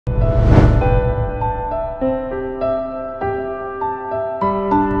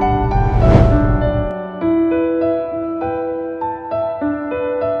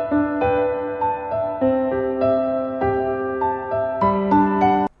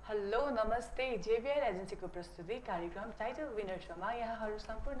नमस्ते जेभिआर एजेन्सीको प्रस्तुति कार्यक्रम टाइटल विनर शोमा यहाँहरू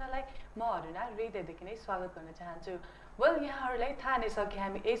सम्पूर्णलाई म अरुणा हृदयदेखि नै स्वागत गर्न चाहन्छु। वेल यहाँहरूलाई थाहा नै छ कि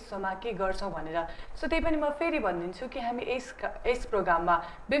हामी यस शोमा के गर्छौँ भनेर, सो त्यही पनि म फेरि भनिदिन्छु कि हामी यस प्रोग्राममा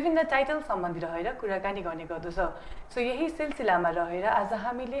विभिन्न टाइटल सम्बन्धी रहेर कुराकानी गर्ने गर्दछौँ। सो यही सिलसिलामा रहेर आज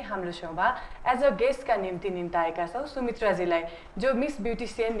हामीले हाम्रो शोमा एज अ गेस्टका निम्ति निम्ताएका छौँ सुमित्राजीलाई, जो मिस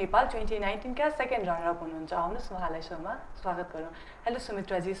ब्युटिसियन नेपाल 2019 का सेकेन्ड रनर अप हुनुहुन्छ। आउनुहोस् उहाँलाई शोमा स्वागत गरौँ। हेलो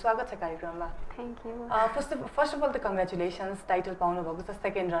सुमित्राजी, स्वागत छ कार्यक्रममा। Thank you. First of all त कङ्ग्रेचुलेसन्स, टाइटल पाउनुभएको छ,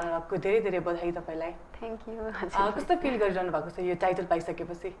 सेकेन्ड रनर अपको धेरै धेरै बधाई तपाईँलाई। Thank you. कस्तो फिल गरिरहनु भएको छ यो टाइटल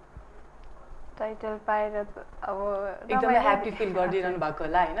पाइसकेपछि? टाइटल पाएर अब एकदमै ह्याप्पी फिल गरिरहनु भएको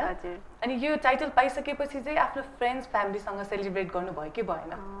होला होइन? हजुर। अनि यो टाइटल पाइसकेपछि चाहिँ आफ्नो फ्रेन्ड्स फ्यामिलीसँग सेलिब्रेट गर्नुभयो कि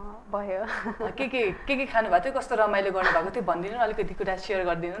भएन? भयो। के खानुभएको थियो, कस्तो रमाइलो गर्नुभएको थियो भनिदिनु न, अलिकति कुरा सेयर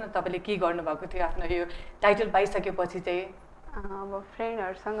गरिदिनु न। तपाईँले के गर्नुभएको थियो आफ्नो यो टाइटल पाइसकेपछि चाहिँ? अब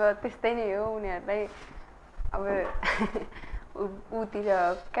फ्रेन्डहरूसँग त्यस्तै नै हो, उनीहरूलाई अब उतिर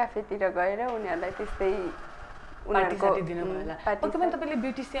क्याफेतिर गएर उनीहरूलाई त्यस्तै पार्टी दिनुभयो होला। पक्कै पनि तपाईँले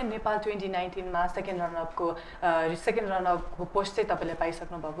ब्युटिसियन नेपाल 2019 मा सेकेन्ड रनरअपको पोस्ट चाहिँ तपाईँले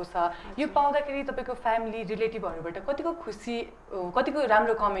पाइसक्नु भएको छ। यो पाउँदाखेरि तपाईँको फ्यामिली रिलेटिभहरूबाट कतिको खुसी, कतिको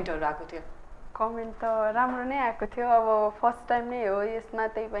राम्रो कमेन्टहरू आएको थियो? कमेन्ट त राम्रो नै आएको थियो। अब फर्स्ट टाइम नै हो यसमा,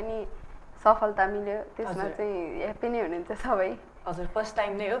 त्यही पनि सफलता मिल्यो, त्यसमा चाहिँ ह्याप्पी नै हुनुहुन्छ सबै। हजुर, फर्स्ट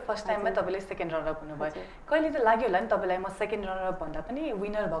टाइम नै हो, फर्स्ट टाइममा तपाईँले सेकेन्ड रनर अप हुनुभयो। कहिले त लाग्यो होला नि तपाईँलाई म सेकेन्ड रनर अप भन्दा पनि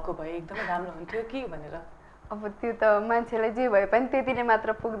विनर भएको भए एकदमै राम्रो हुन्थ्यो कि भनेर? अब त्यो त मान्छेलाई जे भए पनि त्यतिले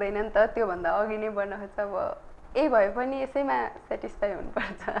मात्र पुग्दैन नि त, त्योभन्दा अघि नै बन्न खोज्छ। अब ए भए पनि यसैमा सेटिस्फाई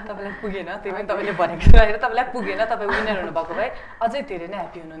हुनुपर्छ। तपाईँलाई पुगेन, त्यही पनि तपाईँले भनेको भएर तपाईँलाई पुगेन, तपाईँ विनर हुनुभएको भए अझै धेरै नै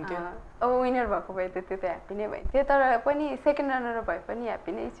ह्याप्पी हुनुहुन्थ्यो। अब विनर भएको भए त त्यो त ह्याप्पी नै भइन्थ्यो, तर पनि सेकेन्ड रनर भए पनि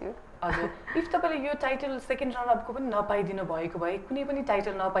ह्याप्पी नै छु। हजुर, इफ तपाईँले यो टाइटल सेकेन्ड रनर अपको पनि नपाइदिनु भएको भए, कुनै पनि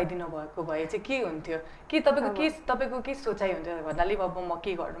टाइटल नपाइदिनु भएको भए चाहिँ के हुन्थ्यो? कि तपाईँको के सोचाइ हुन्थ्यो भन्नाले अब म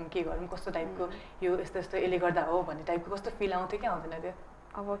के गरौँ कस्तो टाइपको यो यस्तो यसले गर्दा हो भन्ने टाइपको कस्तो फिल आउँथ्यो कि आउँदैन थियो?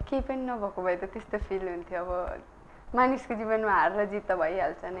 अब केही पनि नभएको भए त त्यस्तो फिल हुन्थ्यो। अब मानिसको जीवनमा हार र जित त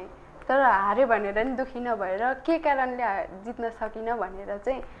भइहाल्छ नै, तर हार्यो भनेर नि दुःखी नभएर के कारणले जित्न सकिनँ भनेर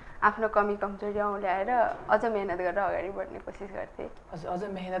चाहिँ आफ्नो कमी कमजोरी औँल्याएर अझ मेहनत गरेर अगाडि बढ्ने कोसिस गर्थेँ। हजुर, अझ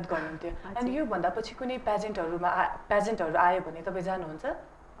मेहनत गर्नुहुन्थ्यो। अनि योभन्दा पछि कुनै पेजेन्टहरू आयो भने तपाईँ जानुहुन्छ?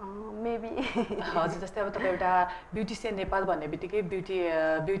 मेबी। हजुर, जस्तै अब तपाईँ एउटा ब्युटिसियन नेपाल भन्ने बित्तिकै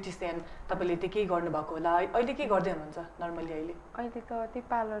ब्युटिसियन तपाईँले त्यो केही गर्नुभएको होला, अहिले के गर्दै हुनुहुन्छ नर्मली? अहिले त त्यही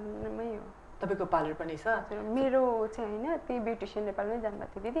पार्लरमै हो। तपाईँको पार्लर पनि छ? मेरो चाहिँ होइन, त्यही ब्युटिसियन नेपालमै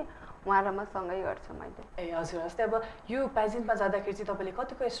जानुभएको थियो दिदी, उहाँ र म सँगै गर्छु मैले। ए हजुर, जस्तै अब यो पेजेन्टमा जाँदाखेरि चाहिँ तपाईँले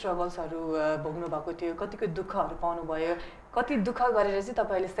कतिको स्ट्रगल्सहरू भोग्नु भएको थियो, कतिको दुःखहरू पाउनुभयो, कति दुःख गरेर चाहिँ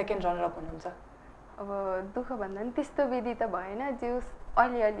तपाईँले सेकेन्ड रनर अप हुनुहुन्छ? अब दुःख भन्दा पनि त्यस्तो विधि त भएन, जे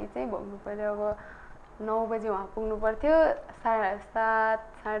अलिअलि चाहिँ भोग्नु पऱ्यो। अब 9 बजी उहाँ पुग्नु पर्थ्यो, 7:30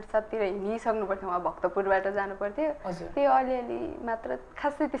 7:30तिर हिँडिसक्नु पर्थ्यो, उहाँ भक्तपुरबाट जानु पर्थ्यो। त्यही अलिअलि मात्र,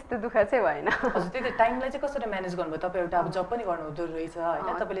 खासै त्यस्तो दुःख चाहिँ भएन। हजुर, त्यही त टाइमलाई चाहिँ कसरी म्यानेज गर्नुभयो? तपाईँ एउटा अब जब पनि गर्नुहुँदो रहेछ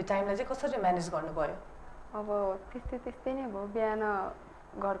होइन, तपाईँले टाइमलाई चाहिँ कसरी म्यानेज गर्नुभयो? अब त्यस्तै नै भयो, बिहान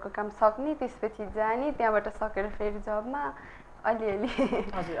घरको काम सक्ने, त्यसपछि जाने, त्यहाँबाट सकेर फेरि जबमा अलिअलि।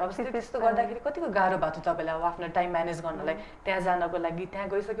 हजुर, अब त्यस्तो गर्दाखेरि कतिको गाह्रो भएको थियो तपाईँलाई अब आफ्नो टाइम म्यानेज गर्नलाई? त्यहाँ जानको लागि,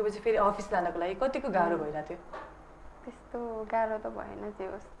 त्यहाँ गइसकेपछि फेरि अफिस जानको लागि कतिको गाह्रो भइरहेको थियो? त्यस्तो गाह्रो त भएन जे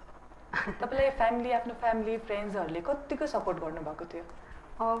होस्। तपाईँलाई आफ्नो फ्यामिली फ्रेन्ड्सहरूले कतिको सपोर्ट गर्नुभएको थियो?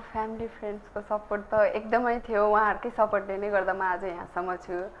 अब फ्यामिली फ्रेन्ड्सको सपोर्ट त एकदमै थियो, उहाँहरूकै सपोर्टले नै गर्दा म आज यहाँसम्म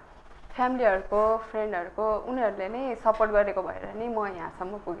छु। फ्यामिलीहरूको फ्रेन्डहरूको उनीहरूले नै सपोर्ट गरेको भएर नै म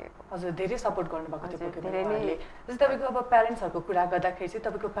यहाँसम्म पुगेको। हजुर, धेरै सपोर्ट गर्नुभएको थियो उहाँहरूले। जस्तै तपाईँको अब प्यारेन्ट्सहरूको कुरा गर्दाखेरि चाहिँ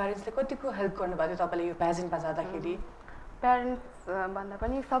तपाईँको प्यारेन्ट्सले कतिको हेल्प गर्नुभएको थियो तपाईँले यो पेजेन्टमा जाँदाखेरि? प्यारेन्ट्स भन्दा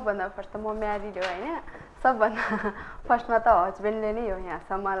पनि सबभन्दा फर्स्ट त म म्यारिड हो होइन, सबभन्दा फर्स्टमा त हस्बेन्डले नै हो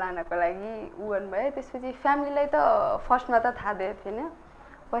यहाँसम्म लानको लागि ऊ गर्नुभयो। त्यसपछि फ्यामिलीलाई त फर्स्टमा त थाहा दिएको थिएन,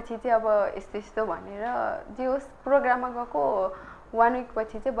 पछि चाहिँ अब यस्तो यस्तो भनेर जे होस् प्रोग्राममा गएको 1 विक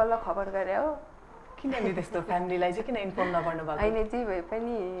पछि चाहिँ बल्ल खबर गरे हो। किन नि त्यस्तो फ्यामिलीलाई चाहिँ किन इन्फर्म नगर्नु भएको? होइन, जे भए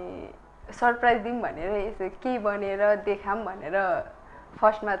पनि सरप्राइज दिउँ भनेर यसो केही बनेर देखाऊँ भनेर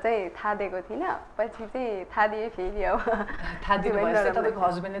फर्स्टमा चाहिँ थाहा दिएको थिइनँ, पछि चाहिँ थाहा दिएँ फेरि। अब थाहा दिनुभयो, तपाईँको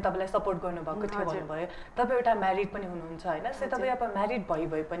हस्बेन्डले तपाईँलाई सपोर्ट गर्नुभएको थियो भन्नुभयो। तपाईँ एउटा म्यारिड पनि हुनुहुन्छ होइन, सो तपाईँ अब म्यारिड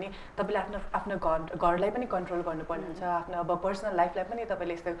भए पनि तपाईँले आफ्नो घरलाई पनि कन्ट्रोल गर्नुपर्ने हुन्छ, आफ्नो अब पर्सनल लाइफलाई पनि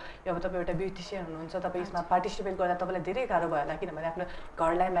तपाईँले यस्तो अब तपाईँ एउटा ब्युटिसियन हुनुहुन्छ, तपाईँ यसमा पार्टिसिपेट गर्दा तपाईँलाई धेरै गाह्रो भयो होला, किनभने आफ्नो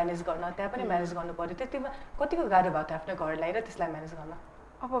घरलाई म्यानेज गर्न, त्यहाँ पनि म्यानेज गर्नु पऱ्यो। त्यतिमा कतिको गाह्रो भएको थियो आफ्नो घरलाई र त्यसलाई म्यानेज गर्न?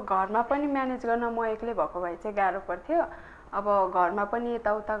 अब घरमा पनि म्यानेज गर्न म एक्लै भएको भए चाहिँ गाह्रो पर्थ्यो। अब घरमा पनि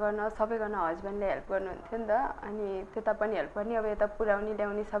यताउता गर्न सबै गर्न हस्बेन्डले हेल्प गर्नुहुन्थ्यो नि त अनि त्यता पनि हेल्प गर्ने अब यता पुर्याउने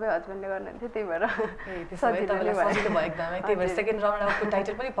ल्याउने सबै हस्बेन्डले गर्नुहुन्थ्यो त्यही भएर सजिलो भयो एकदमै त्यही भएर सेकेन्ड राउन्डको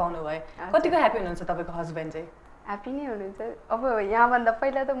टाइटल पनि पाउनु भयो कतिको ह्याप्पी हुनुहुन्छ तपाईँको हस्बेन्ड चाहिँ ह्याप्पी नै हुनुहुन्छ अब यहाँभन्दा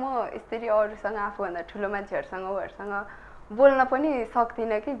पहिला त म यसरी अरूसँग आफूभन्दा ठुलो मान्छेहरूसँग उहाँहरूसँग बोल्न पनि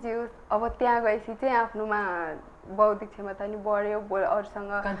सक्दिनँ कि जिउ अब त्यहाँ गएपछि चाहिँ आफ्नोमा बौद्धिक क्षमता नि बढ्यो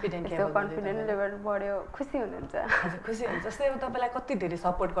अरूसँग कन्फिडेन्ट लेभल बढ्यो खुसी हुनुहुन्छ हजुर खुसी हुनुहुन्छ जस्तै अब तपाईँलाई कति धेरै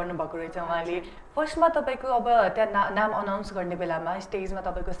सपोर्ट गर्नुभएको रहेछ उहाँले फर्स्टमा तपाईँको अब त्यहाँ नाम अनाउन्स गर्ने बेलामा स्टेजमा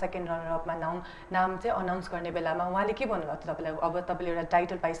तपाईँको सेकेन्ड रनर अपमा नाम चाहिँ अनाउन्स गर्ने बेलामा उहाँले के भन्नुभएको थियो तपाईँलाई अब तपाईँले एउटा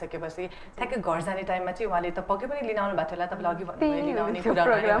टाइटल पाइसकेपछि ठ्याक्कै घर जाने टाइममा चाहिँ उहाँले त पक्कै पनि लिन आउनु भएको थियो होला तपाईँले अघि भन्नुभयो लिन आउने कुरा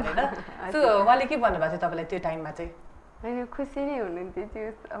भनेर सो उहाँले के भन्नुभएको थियो तपाईँलाई त्यो टाइममा चाहिँ होइन खुसी नै हुनुहुन्थ्यो त्यो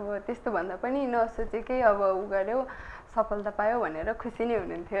अब त्यस्तो भन्दा पनि नसोचेकै अब उ गऱ्यो सफलता पायो भनेर खुसी नै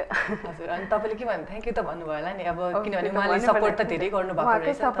हुनुहुन्थ्यो हजुर अनि तपाईँले के भन्नु थ्याङ्क यू त भन्नुभयो होला नि अब किनभने उहाँले सपोर्ट त धेरै गर्नुभएको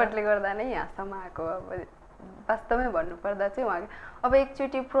रहेछ सपोर्टले गर्दा नै यहाँसम्म आएको अब वास्तवमै भन्नुपर्दा चाहिँ उहाँ अब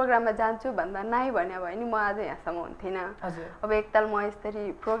एकचोटि प्रोग्राममा जान्छु भन्दा नाइ भने भयो नि म आज यहाँसम्म हुन्थिनँ अब एकताल म यसरी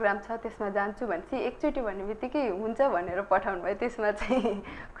प्रोग्राम छ त्यसमा जान्छु भनेपछि एकचोटि भन्ने बित्तिकै हुन्छ भनेर पठाउनु भयो त्यसमा चाहिँ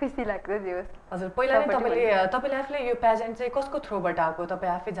खुसी लाग्यो जे होस् हजुर पहिला नै तपाईँले आफूले यो प्याजेन्ट चाहिँ कसको थ्रोबाट आएको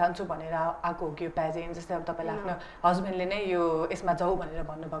तपाईँ आफै जान्छु भनेर आएको हो कि यो प्याजेन्ट जस्तै अब तपाईँले आफ्नो हस्बेन्डले नै यो यसमा जाऊ भनेर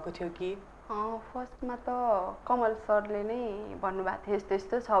भन्नुभएको थियो कि फर्स्टमा त कमल सरले नै भन्नुभएको थियो यस्तो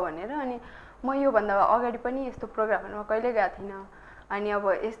यस्तो छ भनेर अनि म योभन्दा अगाडि पनि यस्तो प्रोग्रामहरूमा कहिले गएको थिइनँ अनि अब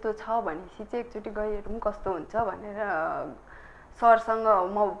यस्तो छ भनेपछि चाहिँ एकचोटि गइहेरौँ कस्तो हुन्छ भनेर सरसँग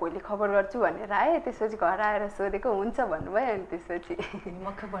म भोलि खबर गर्छु भनेर आएँ त्यसपछि घर आएर सोधेको हुन्छ भन्नुभयो अनि त्यसपछि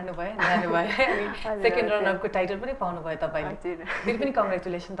मक्ख पर्नुभयो जानुभयो अनि सेकेन्ड रनरअपको टाइटल पनि पाउनुभयो तपाईँले फेरि पनि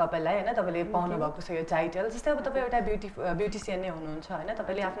कङ्ग्रेचुलेसन तपाईँलाई होइन तपाईँले पाउनुभएको छ यो टाइटल जस्तै अब तपाईँ एउटा ब्युटिसियन नै हुनुहुन्छ होइन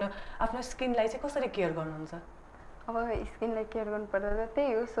तपाईँले आफ्नो स्किनलाई चाहिँ कसरी केयर गर्नुहुन्छ अब स्किनलाई केयर गर्नुपर्दा त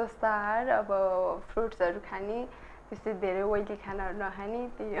त्यही हो स्वस्थ आहार अब फ्रुट्सहरू खाने त्यस्तै धेरै ओइली खानाहरू नखाने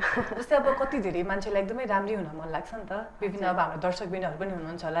त्यही हो जस्तै अब कति धेरै मान्छेलाई एकदमै राम्री हुन मन लाग्छ नि त विभिन्न अब हाम्रो दर्शकबिनहरू पनि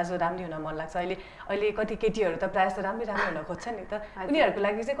हुनुहुन्छ होला जो राम्री हुन मन लाग्छ अहिले कति केटीहरू त प्रायः जस्तो राम्रै हुन खोज्छ नि त उनीहरूको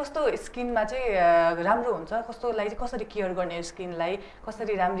लागि चाहिँ कस्तो स्किनमा चाहिँ राम्रो हुन्छ कस्तोलाई चाहिँ कसरी केयर गर्ने हो स्किनलाई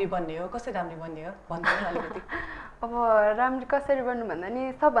कसरी राम्री बन्ने हो कसरी राम्री बन्ने हो भन्दैन अलिकति अब राम्री कसरी बन्नु भन्दा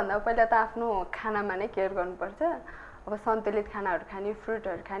नि सबभन्दा पहिला त आफ्नो खानामा नै केयर गर्नुपर्छ अब सन्तुलित खानाहरू खाने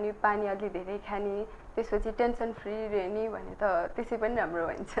फ्रुटहरू खाने पानी अलि धेरै खाने त्यसपछि टेन्सन फ्री रहने भने त त्यसै पनि राम्रो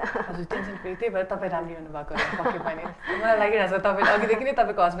हुन्छ हजुर टेन्सन फ्री त्यही भएर तपाईँ राम्री हुनुभएको पक्कै पनि मलाई लागिरहेको छ तपाईँले अघिदेखि नै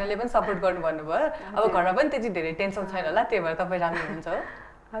तपाईँको हस्बेन्डले पनि सपोर्ट गर्नु भन्नुभयो अब घरमा पनि त्यति धेरै टेन्सन छैन होला त्यही भएर तपाईँ राम्रो हुनुहुन्छ हो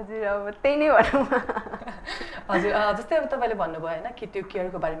हजुर अब त्यही नै भनौँ हजुर जस्तै अब तपाईँले भन्नुभयो होइन कि त्यो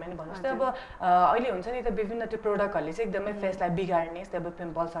केयरको बारेमा नि भन्नुहोस् अब अहिले हुन्छ नि त विभिन्न त्यो प्रोडक्टहरूले चाहिँ एकदमै फेसलाई बिगार्ने जस्तै अब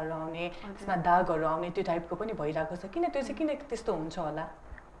पिम्पल्सहरू आउने त्यसमा दागहरू आउने त्यो टाइपको पनि भइरहेको छ किन त्यो चाहिँ किन त्यस्तो हुन्छ होला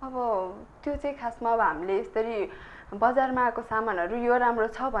अब त्यो चाहिँ खासमा अब हामीले यसरी बजारमा आएको सामानहरू यो राम्रो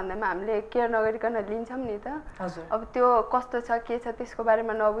छ भन्दामा हामीले केयर नगरिकन लिन्छौँ नि त अब त्यो कस्तो छ के छ त्यसको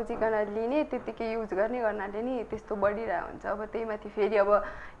बारेमा नबुझिकन लिने त्यतिकै युज गर्ने गर्नाले नि त्यस्तो बढिरहेको हुन्छ अब त्यही माथि फेरि अब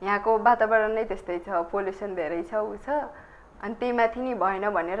यहाँको वातावरण नै त्यस्तै छ पोल्युसन धेरै छ उ छ अनि त्यही माथि नि भएन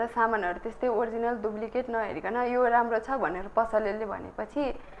भनेर सामानहरू त्यस्तै ओरिजिनल डुप्लिकेट नहेरिकन यो राम्रो छ भनेर पसलेले भनेपछि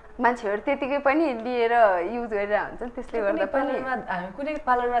मान्छेहरू त्यतिकै पनि लिएर युज गरिरहेको हुन्छन् त्यसले गर्दा पनि हामी कुनै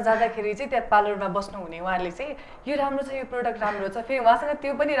पार्लरमा जाँदाखेरि चाहिँ त्यहाँ पार्लरमा बस्नु हुने उहाँले चाहिँ यो राम्रो छ यो प्रोडक्ट राम्रो छ फेरि उहाँसँग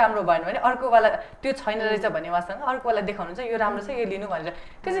त्यो पनि राम्रो भएन भने अर्कोवाला त्यो छैन रहेछ भने उहाँसँग अर्कोवाला देखाउनुहुन्छ यो राम्रो छ यो लिनु भनेर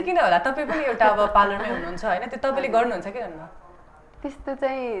त्यो चाहिँ किन होला तपाईँ पनि एउटा अब पार्लरमै हुनुहुन्छ होइन त्यो तपाईँले गर्नुहुन्छ कि भन्नु त्यस्तो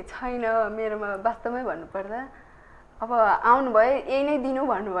चाहिँ छैन मेरोमा वास्तवमै भन्नुपर्दा अब आउनुभयो यही नै दिनु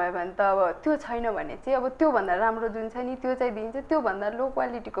भन्नुभयो भने त अब त्यो छैन भने चाहिँ अब त्योभन्दा राम्रो जुन छ नि त्यो चाहिँ दिन्छ त्योभन्दा लो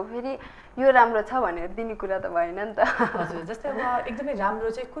क्वालिटीको फेरि यो राम्रो छ भनेर दिने कुरा त भएन नि त हजुर जस्तै अब एकदमै राम्रो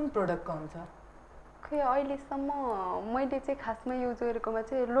चाहिँ कुन प्रोडक्टको हुन्छ खै अहिलेसम्म मैले चाहिँ खासमा युज गरेकोमा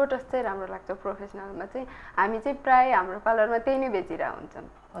चाहिँ लोटस चाहिँ राम्रो लाग्छ प्रोफेसनलमा चाहिँ हामी चाहिँ प्रायः हाम्रो पार्लरमा त्यही नै बेचिरहेको हुन्छौँ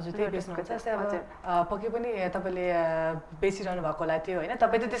हजुर त्यही बेच्नुहुन्छ जस्तै अब पक्कै पनि तपाईँले बेचिरहनु भएको होला त्यो होइन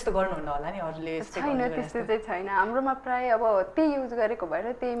तपाईँ त त्यस्तो गर्नुहुन्न होला नि अरूले छैन त्यस्तो चाहिँ छैन हाम्रोमा प्रायः अब त्यही युज गरेको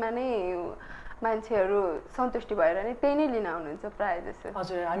भएर त्यहीमा नै मान्छेहरू सन्तुष्टि भएर नै त्यही नै लिन आउनुहुन्छ प्रायः जस्तो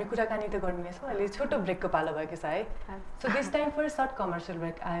हजुर हामी कुराकानी त गर्नेछौँ अहिले छोटो ब्रेकको पालो भएको छ है so this time for short commercial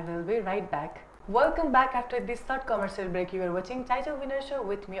brake I will be right back Welcome back after this third commercial break. You are watching Title Winner Show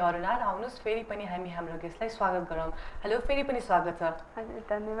with me, Aruna. आउनुहोस् फेरि पनि हामी हाम्रो गेस्टलाई स्वागत गरौँ हेलो फेरि पनि स्वागत छ हजुर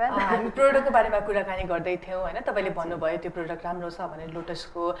धन्यवाद हामी प्रोडक्टको बारेमा कुराकानी गर्दै थियौँ होइन तपाईँले भन्नुभयो त्यो प्रोडक्ट राम्रो छ भनेर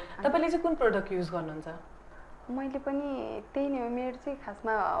लोटसको तपाईँले चाहिँ कुन प्रोडक्ट युज गर्नुहुन्छ मैले पनि त्यही नै हो मेरो चाहिँ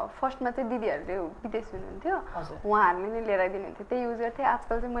खासमा फर्स्टमा चाहिँ दिदीहरूले विदेश हुनुहुन्थ्यो उहाँहरूले नै लिएर आइदिनुहुन्थ्यो त्यही युज गर्थेँ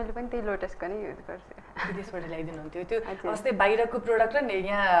आजकल चाहिँ मैले पनि त्यही लोटसको नै युज गर्छु विदेशबाट ल्याइदिनुहुन्थ्यो त्यो अस्ति बाहिरको प्रोडक्ट र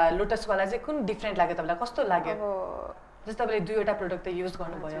यहाँ लोटसवाला चाहिँ कुन डिफ्रेन्ट लाग्यो तपाईँलाई कस्तो लाग्यो जस्तो तपाईँले दुईवटा प्रोडक्ट त युज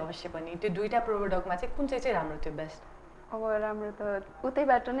गर्नुभयो अवश्य पनि त्यो दुईवटा प्रोडक्टमा चाहिँ कुन चाहिँ राम्रो थियो बेस्ट अब राम्रो त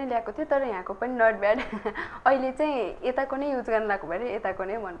उतैबाट नै ल्याएको थियो तर यहाँको पनि नट ब्याड अहिले चाहिँ यताको नै युज गर्न लाग्यो भएर यताको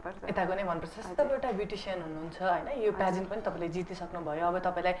नै मनपर्छ यताको नै मनपर्छ जस्तो तपाईँ एउटा ब्युटिसियन हुनुहुन्छ होइन यो पेजेन्ट पनि तपाईँले जितिसक्नुभयो अब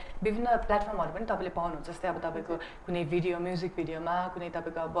तपाईँलाई विभिन्न प्लेटफर्महरू पनि तपाईँले पाउनुहुन्छ जस्तै अब तपाईँको कुनै भिडियो म्युजिक भिडियोमा कुनै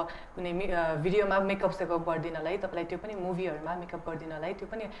तपाईँको अब कुनै भिडियोमा मेकअप सेकअप गरिदिनलाई तपाईँलाई त्यो पनि मुभीहरूमा मेकअप गरिदिनलाई त्यो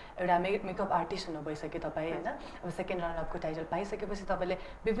पनि एउटा मेकअप आर्टिस्ट हुनु भइसक्यो तपाईँ होइन अब सेकेन्ड रनरअपको टाइटल पाइसकेपछि तपाईँले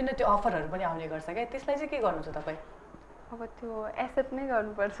विभिन्न त्यो अफरहरू पनि आउने गर्छ क्या त्यसलाई चाहिँ के गर्नुहुन्छ तपाईँ अब त्यो एक्सेप्ट नै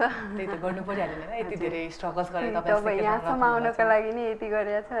गर्नुपर्छ त्यही त गर्नु परिहाल्यो नि यति धेरै स्ट्रगल्स गरेर तपाईँ यहाँसम्म आउनको लागि नै यति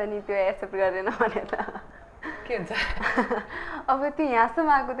गरेको छ अनि त्यो एक्सेप्ट गरेन भने त के हुन्छ अब त्यो यहाँसम्म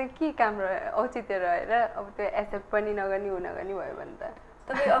आएको त के काम रह्यो औचित्य रहेर अब त्यो एक्सेप्ट पनि नगर्ने उ नगर्ने भयो भने त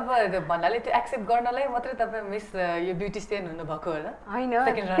तपाईँ अब भन्नाले त्यो एक्सेप्ट गर्नलाई मात्रै तपाईँ मिस यो ब्युटिसियन हुनुभएको होला होइन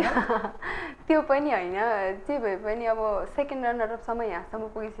त्यो पनि होइन जे भए पनि अब सेकेन्ड रनरअपसम्म यहाँसम्म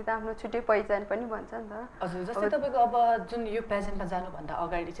पुगेपछि त आफ्नो छुट्टै पहिचान पनि भन्छ नि त हजुर जस्तै तपाईँको अब जुन यो पेजेन्टमा जानुभन्दा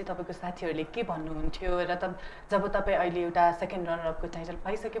अगाडि चाहिँ तपाईँको साथीहरूले के भन्नुहुन्थ्यो र जब तपाईँ अहिले एउटा सेकेन्ड रनरअपको टाइटल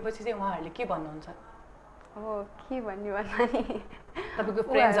पाइसकेपछि चाहिँ उहाँहरूले के भन्नुहुन्छ अब के भन्ने भन्दा नि तपाईँको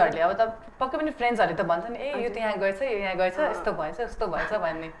फ्रेन्ड्सहरूले अब त पक्कै पनि फ्रेन्ड्सहरूले त भन्छ नि ए यो त यहाँ गएछ यो यहाँ गएछ यस्तो भएछ उस्तो भएछ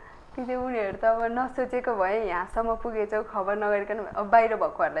भन्ने त्यो चाहिँ उनीहरू त अब नसोचेको भए यहाँसम्म पुगेछौ खबर नगरिकन अब बाहिर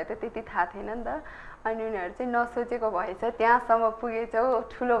भएकोहरूलाई त त्यति थाहा थिएन नि त अनि उनीहरू चाहिँ नसोचेको भएछ त्यहाँसम्म पुगेछौ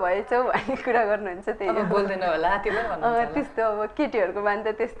ठुलो भएछौ भन्ने कुरा गर्नुहुन्छ त्यही बोल्दैन होला त्यस्तो अब केटीहरूको बानी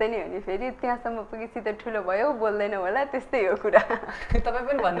त त्यस्तै नै हो नि फेरि त्यहाँसम्म पुगेपछि त ठुलो भयो बोल्दैन होला त्यस्तै हो कुरा तपाईँ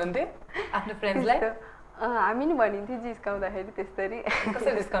पनि भन्नुहुन्थ्यो आफ्नो फ्रेन्ड्सलाई हामी नि भनिन्थ्यो जिस्काउँदाखेरि त्यसरी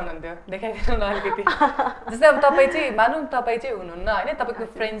कसरी जिस्काउनुहुन्थ्यो देखाइदिनु न अलिकति जस्तै अब तपाईँ चाहिँ मानौँ तपाईँ चाहिँ हुनुहुन्न होइन तपाईँको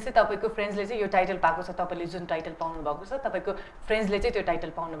फ्रेन्ड्स चाहिँ तपाईँको फ्रेन्ड्सले चाहिँ यो टाइटल पाएको छ तपाईँले जुन टाइटल पाउनु भएको छ तपाईँको फ्रेन्ड्सले चाहिँ त्यो टाइटल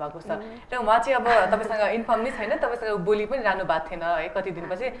पाउनु भएको छ र उहाँ चाहिँ अब तपाईँसँग इन्फर्म नै छैन तपाईँसँग बोली पनि रहनु भएको थिएन है कति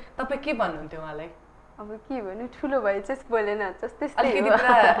दिनपछि तपाईँ के भन्नुहुन्थ्यो उहाँलाई अब के भन्नु ठुलो भए चाहिँ बोलेन त्यस्तै अलिकति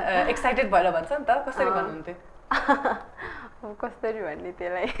पुरा एक्साइटेड भएर भन्छ नि त कसरी भन्नुहुन्थ्यो अब कसरी भन्ने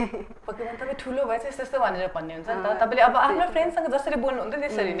त्यसलाई पक्कै पनि तपाईँ ठुलो भएछ यस्तो यस्तो भनेर भन्ने हुन्छ नि त तपाईँले अब आफ्नो फ्रेन्डसँग जसरी बोल्नुहुन्थ्यो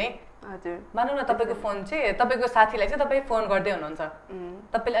त्यसरी नै हजुर मानौँ न तपाईँको फोन चाहिँ तपाईँको साथीलाई चाहिँ तपाईँ फोन गर्दै हुनुहुन्छ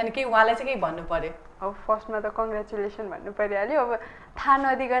तपाईँले अनि केही उहाँलाई चाहिँ केही भन्नु पर्यो अब फर्स्टमा त कङ्ग्रेचुलेसन भन्नु परिहाल्यो अब थाहा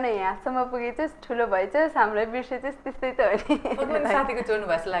नदिकन यहाँसम्म पुगेछस् ठुलो भएछस् हामीलाई बिर्सेछस् त्यस्तै त हो नि साथीको चोर्नु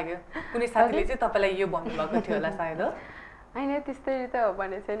भएको लाग्यो कुनै साथीले चाहिँ तपाईँलाई यो भन्नुभएको थियो होला सायद हो होइन त्यस्तै त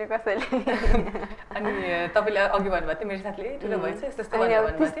भनेको छैन कसैले अनि तपाईँले अघि भन्नुभएको थियो मेरो साथीले ठुलो भएछ यस्तो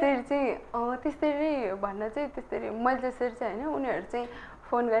यस्तो त्यस्तरी चाहिँ त्यस्तरी भन्न चाहिँ त्यस्तरी मैले त्यसरी चाहिँ होइन उनीहरू चाहिँ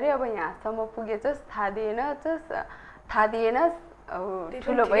फोन गरे अब यहाँसम्म पुगेछस् थाहा दिएनस्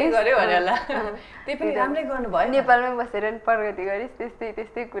ठुलो भइगयो भने होला त्यही पनि राम्रै गर्नुभयो नेपालमै बसेर नि प्रगति गरिस्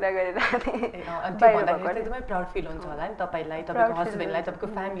त्यस्तै कुरा गरिरहेको थिएँ एकदमै प्राउड फिल हुन्छ होला नि तपाईँलाई तपाईँको हस्बेन्डलाई तपाईँको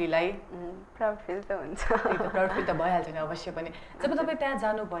फ्यामिलीलाई प्राउड फिल त हुन्छ प्राउड फिल त भइहाल्छ नि अवश्य पनि जब तपाईँ त्यहाँ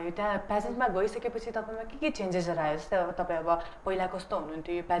जानुभयो त्यहाँ पेजेन्टमा गइसकेपछि तपाईँमा के चेन्जेसहरू आयो जस्तै अब तपाईँ अब पहिला कस्तो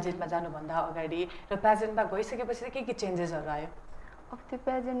हुनुहुन्थ्यो यो पेजेन्टमा जानुभन्दा अगाडि र पेजेन्टमा गइसकेपछि चाहिँ के चेन्जेसहरू आयो अब त्यो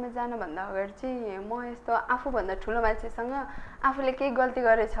पेजेन्टमा जानुभन्दा अगाडि चाहिँ म यस्तो आफूभन्दा ठुलो मान्छेसँग आफूले केही गल्ती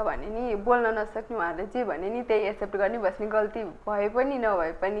गरेछ भने नि बोल्न नसक्ने उहाँहरूले जे भने नि त्यही एक्सेप्ट गर्ने बस्ने गल्ती भए पनि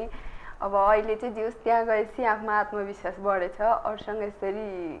नभए पनि अब अहिले चाहिँ जे होस् त्यहाँ गएपछि आफूमा आत्मविश्वास बढेछ अरूसँग यसरी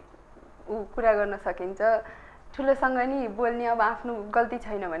कुरा गर्न सकिन्छ ठुलोसँग नि बोल्ने अब आफ्नो गल्ती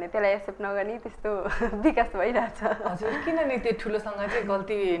छैन भने त्यसलाई एक्सेप्ट नगर्ने त्यस्तो विकास भइरहेछ हजुर किन नि त्यो ठुलोसँग चाहिँ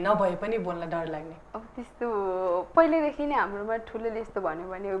गल्ती नभए पनि बोल्न डर लाग्ने अब त्यस्तो पहिल्यैदेखि नै हाम्रोमा ठुलोले यस्तो भन्यो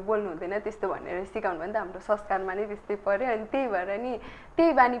भने बोल्नु हुँदैन त्यस्तो भनेर सिकाउनु भने त हाम्रो संस्कारमा नै त्यस्तै पर्यो अनि त्यही भएर नि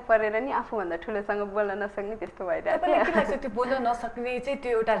त्यही बानी परेर नि आफूभन्दा ठुलोसँग बोल्न नसक्ने त्यस्तो भइरहेको त्यो बोल्न नसक्ने चाहिँ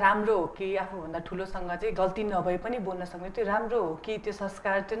त्यो एउटा राम्रो हो कि आफूभन्दा ठुलोसँग चाहिँ गल्ती नभए पनि बोल्न सक्ने त्यो राम्रो हो कि त्यो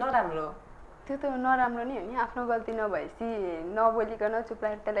संस्कार त्यो नराम्रो हो त्यो त नराम्रो नै हो नि आफ्नो गल्ती नभएपछि नबोलिकन चुप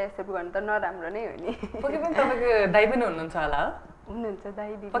लागेर त्यसलाई एक्सेप्ट गर्नु त नराम्रो नै हो नि पक्कै पनि तपाईँको दाइ पनि हुनुहुन्छ होला हुनुहुन्छ दाइ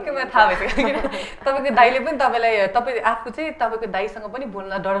दिदी पक्कै मलाई थाहा भइसक्यो तपाईँको दाइले पनि तपाईँलाई तपाईँ आफू चाहिँ तपाईँको दाइसँग पनि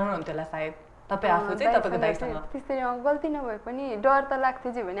बोल्न डराउनुहुन्थ्यो होला सायद तपाईँ आफू चाहिँ तपाईँको दाइसँग त्यसरी गल्ती नभए पनि डर त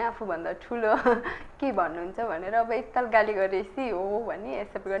लाग्थ्यो जे भने आफूभन्दा ठुलो के भन्नुहुन्छ भनेर अब एकताल गाली गरेपछि हो भने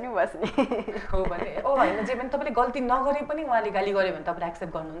एक्सेप्ट गर्ने बस्ने हो भने ओ होइन जे पनि तपाईँले गल्ती नगरे पनि उहाँले गाली गर्यो भने तपाईँले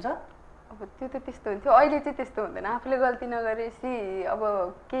एक्सेप्ट गर्नुहुन्छ अब त्यो त त्यस्तो हुन्थ्यो अहिले चाहिँ त्यस्तो हुँदैन आफूले गल्ती नगरेपछि अब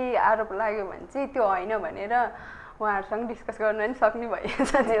केही आरोप लाग्यो भने चाहिँ त्यो होइन भनेर उहाँहरूसँग डिस्कस गर्न पनि सक्ने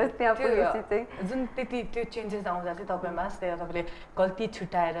भइहाल्छ जे त्यहाँ पुगेपछि चाहिँ जुन त्यति त्यो चेन्जेस आउँदा चाहिँ तपाईँमा त्यहाँ तपाईँले गल्ती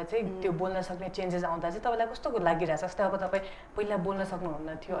छुट्याएर चाहिँ त्यो बोल्न सक्ने चेन्जेस आउँदा चाहिँ तपाईँलाई कस्तो लागिरहेछ जस्तै अब तपाईँ पहिला बोल्न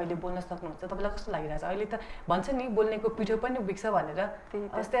सक्नुहुन्न थियो अहिले बोल्न सक्नुहुन्छ तपाईँलाई कस्तो लागिरहेछ अहिले त भन्छ नि बोल्नेको पिठो पनि बिग्छ भनेर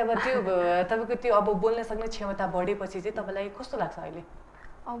जस्तै अब त्यो तपाईँको त्यो अब बोल्न सक्ने क्षमता बढेपछि चाहिँ तपाईँलाई कस्तो लाग्छ अहिले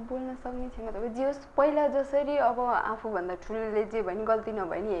अब बोल्न सक्ने क्षमता अब जे होस् पहिला जसरी अब आफूभन्दा ठुलोले जे भयो नि गल्ती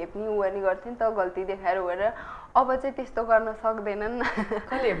नभए नि हेप्ने उ गर्ने गर्थे नि त गल्ती देखाएर गरेर अब चाहिँ त्यस्तो गर्न सक्दैनन्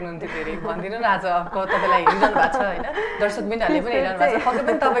कहिले हेप्नुहुन्थ्यो फेरि भनिदिनु न आज अब तपाईँलाई हेरिरहनु भएको छ होइन दर्शक बिनहरूले पनि हेरिरहनु भएको छ पक्कै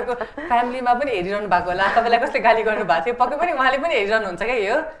पनि तपाईँको फ्यामिलीमा पनि हेरिरहनु भएको होला तपाईँलाई कसले गाली गर्नु भएको थियो पक्कै पनि उहाँले पनि हेरिरहनुहुन्छ क्या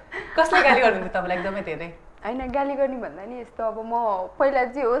यो कसले गाली गर्नुहुन्थ्यो तपाईँलाई एकदमै धेरै होइन गाली गर्ने भन्दा नि यस्तो अब म पहिला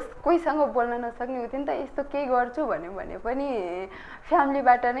जे होस् कोहीसँग बोल्न नसक्ने हुन्थ्यो नि त यस्तो केही गर्छु भन्यो भने पनि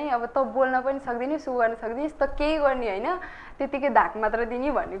फ्यामिलीबाट नै अब त बोल्न पनि सक्दिनँ सु गर्न सक्दिनँ त केही गर्ने होइन त्यतिकै धाक मात्र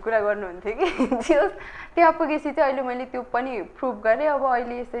दिने भन्ने कुरा गर्नुहुन्थ्यो कि जे होस् त्यहाँ पुगेपछि चाहिँ अहिले मैले त्यो पनि प्रुभ गरेँ अब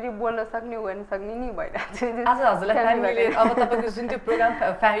अहिले यसरी बोल्न सक्ने उ गर्न सक्ने नि भइरहेको आज हजुरलाई फ्यामिलीले अब तपाईँको जुन त्यो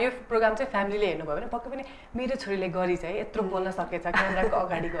प्रोग्राम यो प्रोग्राम चाहिँ फ्यामिलीले हेर्नुभयो भने पक्कै पनि मेरो छोरीले गरी चाहिँ यत्रो बोल्न सकेछ क्यामेराको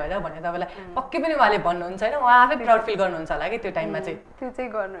अगाडि गएर भनेर तपाईँलाई पक्कै पनि उहाँले भन्नुहुन्छ होइन उहाँ आफै प्राउड फिल गर्नुहुन्छ होला कि त्यो टाइममा चाहिँ त्यो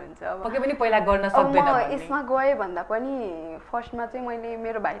चाहिँ गर्नुहुन्छ अब पक्कै पनि पहिला गर्न सक्दैन यसमा गएँ भन्दा पनि फर्स्टमा चाहिँ मैले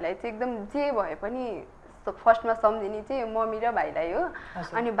मेरो भाइलाई चाहिँ एकदम जे भए पनि फर्स्टमा सम्झिने चाहिँ मम्मी र भाइलाई हो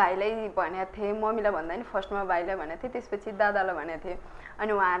अनि भाइलाई भनेको थिएँ मम्मीलाई भन्दा नि फर्स्टमा भाइलाई भनेको थिएँ त्यसपछि दादालाई भनेको थिएँ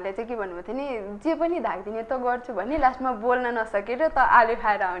अनि उहाँहरूले चाहिँ के भन्नुभएको थियो नि जे पनि धाकिदिने त गर्छु भने लास्टमा बोल्न नसकेर त आलु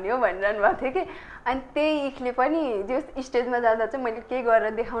खाएर आउने हो भनिरहनु भएको थियो कि अनि त्यही इखले पनि जो स्टेजमा जाँदा चाहिँ मैले केही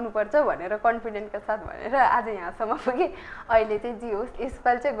गरेर देखाउनुपर्छ भनेर कन्फिडेन्टका साथ भनेर आज यहाँसम्म पुगेँ अहिले चाहिँ जे होस्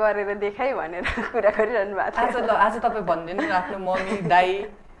यसपालि चाहिँ गरेर देखाएँ भनेर कुरा गरिरहनु भएको थियो आज तपाईँ भनिदिनु न आफ्नो मम्मी दाइ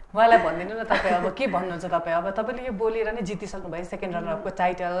उहाँलाई भनिदिनु न तपाईँ अब के भन्नुहुन्छ तपाईँ अब तपाईँले यो बोलेर नै जितिसक्नु भयो सेकेन्ड रनरअपको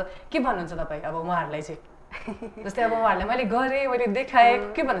टाइटल के भन्नुहुन्छ तपाईँ अब उहाँहरूलाई चाहिँ जस्तै अब उहाँहरूले मैले गरेँ मैले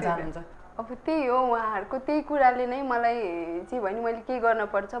देखाएँ के भन्न चाहनुहुन्छ अब त्यही हो उहाँहरूको त्यही कुराले नै मलाई जे भने मैले के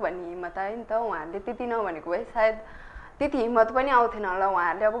गर्नुपर्छ भन्ने हिम्मत आयो नि त उहाँहरूले त्यति नभनेको भए सायद त्यति हिम्मत पनि आउँथेन होला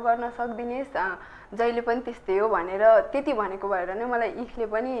उहाँहरूले अब गर्न सक्दिनेस् जहिले पनि त्यस्तै हो भनेर त्यति भनेको भएर नै मलाई इखले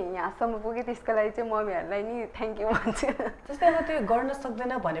पनि यहाँसम्म पुगेँ त्यसको लागि चाहिँ मम्मीहरूलाई नि थ्याङ्क यू भन्छु जस्तै अब त्यो गर्न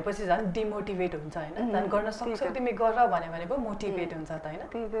सक्दैन भनेपछि झन् डिमोटिभेट हुन्छ होइन झन् गर्न सक्छौ तिमी गर भने पो मोटिभेट हुन्छ त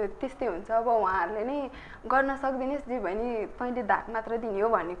होइन त्यस्तै हुन्छ अब उहाँहरूले नै गर्न सक्दिनेस् जे भने तैँले धाक मात्र दिने हो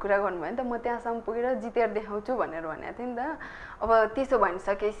भन्ने कुरा गर्नुभयो नि त म त्यहाँसम्म पुगेर जितेर देखाउँछु भनेर भनेको थिएँ नि त अब त्यसो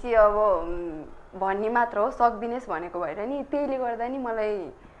भनिसकेपछि अब भन्ने मात्र हो सक्दिनेस् भनेको भएर नि त्यहीले गर्दा नि मलाई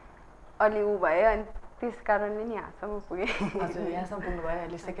अलि ऊ भयो अनि त्यस कारणले नि यहाँसम्म पुगेँ हजुर यहाँसम्म पुग्नुभयो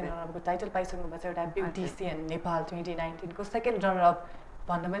अहिले सेकेन्ड रनरअपको टाइटल पाइसक्नु भएको छ एउटा ब्युटिसियन नेपाल 2019को सेकेन्ड रनरअप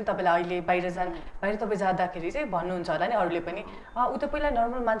भन्दा पनि तपाईँलाई अहिले बाहिर तपाईँ जाँदाखेरि चाहिँ भन्नुहुन्छ होला नि अरूले पनि ऊ त पहिला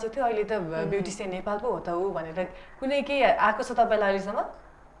नर्मल मान्छे थियो अहिले त ब्युटिसियन नेपाल पो हो त ऊ भनेर कुनै के आएको छ तपाईँलाई अहिलेसम्म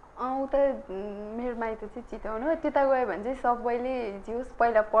उता मेरो माइत चाहिँ चिताउनु त्यता गयो भने चाहिँ सबैले जे होस्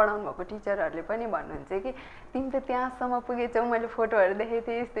पहिला पढाउनु भएको टिचरहरूले पनि भन्नुहुन्छ कि तिमी त त्यहाँसम्म पुगेछौ मैले फोटोहरू देखेको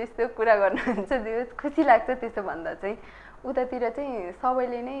थिएँ यस्तो यस्तो कुरा गर्नुहुन्छ जे होस् खुसी लाग्छ त्यसो भन्दा चाहिँ उतातिर चाहिँ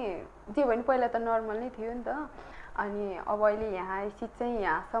सबैले नै जे भने पहिला त नर्मल नै थियो नि त अनि अब अहिले यहाँ आएपछि चाहिँ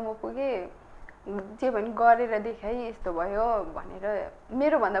यहाँसम्म पुगेँ जे भने गरेर देखाएँ यस्तो भयो भनेर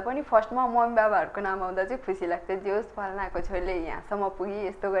मेरो भन्दा पनि फर्स्टमा मम्मी बाबाहरूको नाम आउँदा चाहिँ खुसी लाग्छ जे होस् फल्नाको छोरीले यहाँसम्म पुगी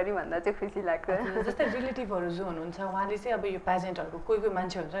यस्तो गरी भन्दा चाहिँ खुसी लाग्छ जस्तै रिलेटिभहरू जो हुनुहुन्छ उहाँले चाहिँ अब यो पेजेन्टहरूको कोही कोही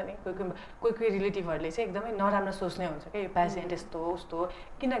मान्छे हुन्छ नि कोही रिलेटिभहरूले चाहिँ एकदमै नराम्रो सोच्ने हुन्छ क्या यो पेजेन्ट यस्तो उस्तो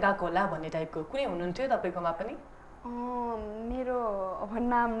किन गएको होला भन्ने टाइपको कुनै हुनुहुन्थ्यो तपाईँकोमा पनि मेरो अब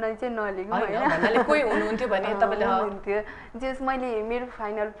नाम नै चाहिँ नलेखौँ होइन कोही हुनुहुन्थ्यो भने तपाईँले हुनुहुन्थ्यो जस मैले मेरो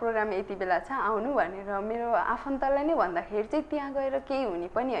फाइनल प्रोग्राम यति बेला छ आउनु भनेर मेरो आफन्तलाई नै भन्दाखेरि चाहिँ त्यहाँ गएर केही हुने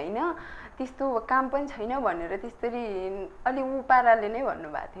पनि होइन त्यस्तो काम पनि छैन भनेर त्यसरी अलि ऊ पाराले नै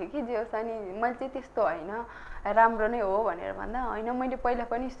भन्नुभएको थियो कि जे होस् अनि मैले चाहिँ त्यस्तो होइन राम्रो नै हो भनेर भन्दा होइन मैले पहिला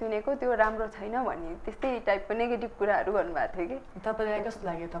पनि सुनेको त्यो राम्रो छैन भन्ने त्यस्तै टाइपको नेगेटिभ कुराहरू गर्नुभएको थियो कि तपाईँलाई कस्तो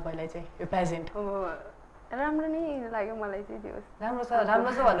लाग्यो तपाईँलाई चाहिँ यो पेजेन्ट राम्रो नै लाग्यो मलाई चाहिँ जे होस्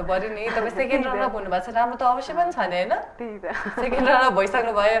राम्रो छ भन्नु पर्यो नि तपाईँ सेकेन्ड रनअप हुनुभएको छ राम्रो त अवश्य पनि छ नि होइन त्यही त सेकेन्ड रनअप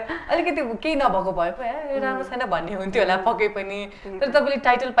भइसक्नु भयो अलिकति केही नभएको भए पो यो राम्रो छैन भन्ने हुन्थ्यो होला पक्कै पनि तर तपाईँले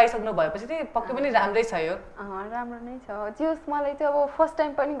टाइटल पाइसक्नु भएपछि चाहिँ पक्कै पनि राम्रै छ यो राम्रो नै छ जे होस् मलाई चाहिँ अब फर्स्ट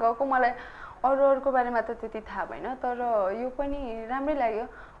टाइम पनि गएको मलाई अरूको बारेमा त त्यति थाहा भएन तर यो पनि राम्रै लाग्यो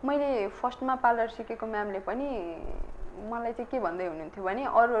मैले फर्स्टमा पार्लर सिकेको म्यामले पनि मलाई चाहिँ के भन्दै हुनुहुन्थ्यो भने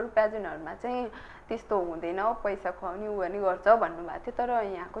अरू प्याजेन्टहरूमा चाहिँ त्यस्तो हुँदैन पैसा खुवाउने उ गर्ने गर्छ भन्नुभएको थियो तर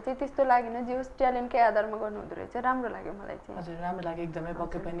यहाँको चाहिँ त्यस्तो लागेन जे होस् ट्यालेन्टकै आधारमा गर्नुहुँदो रहेछ राम्रो लाग्यो मलाई चाहिँ हजुर राम्रो लाग्यो एकदमै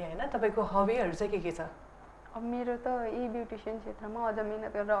पक्कै पनि होइन तपाईँको हबीहरू चाहिँ के छ अब मेरो त यही ब्युटिसियन क्षेत्रमा अझ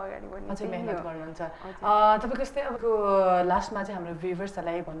मिहिनेत गरेर अगाडि बढ्ने अझै चाहिँ मेहनत यो। गर्नुहुन्छ तपाईँको यस्तै अब लास्टमा चाहिँ हाम्रो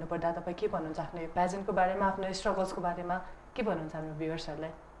भ्युवर्सहरूलाई भन्नुपर्दा तपाईँ के भन्नुहुन्छ आफ्नो प्याजेन्टको बारेमा आफ्नो स्ट्रगल्सको बारेमा के भन्नुहुन्छ हाम्रो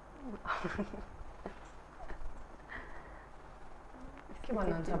भ्युवर्सहरूलाई के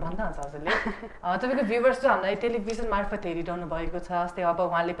भन्नुहुन्छ भन्नुहुन्छ हजुरले तपाईँको भ्युवर्स चाहिँ हामीलाई टेलिभिजन मार्फत हेरिरहनु भएको छ अस्ति अब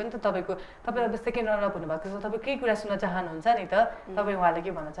उहाँले पनि त तपाईँ अब सेकेन्ड रनर हुनुभएको छ तपाईँ केही कुरा सुन्न चाहनुहुन्छ नि त तपाईँ उहाँले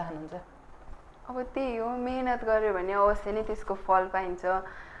के भन्न चाहनुहुन्छ अब त्यही हो मेहनत गर्यो भने अवश्य नै त्यसको फल पाइन्छ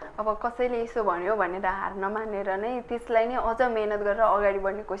अब कसैले यसो भन्यो भनेर हार नमानेर नै त्यसलाई नै अझ मेहनत गरेर अगाडि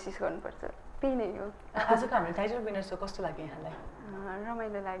बढ्ने कोसिस गर्नुपर्छ त्यही नै हो आजको हाम्रो टाइटल विनर सो कस्तो लाग्यो यहाँलाई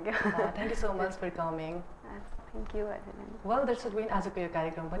रमाइलो लाग्यो thank you so much for coming thank you well दर्शकबिन आजको यो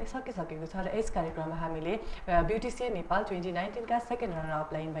कार्यक्रम पनि सकिसकेको छ र यस कार्यक्रममा हामीले ब्युटिसियन नेपाल 2019 का सेकेन्ड रनर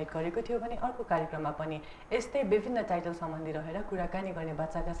अपलाई इन्भाइट गरेको थियो भने अर्को कार्यक्रममा पनि यस्तै विभिन्न टाइटल सम्बन्धी रहेर कुराकानी गर्ने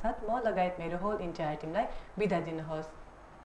बच्चाका साथ म लगायत मेरो होल इन्टायर टिमलाई बिदा दिनुहोस्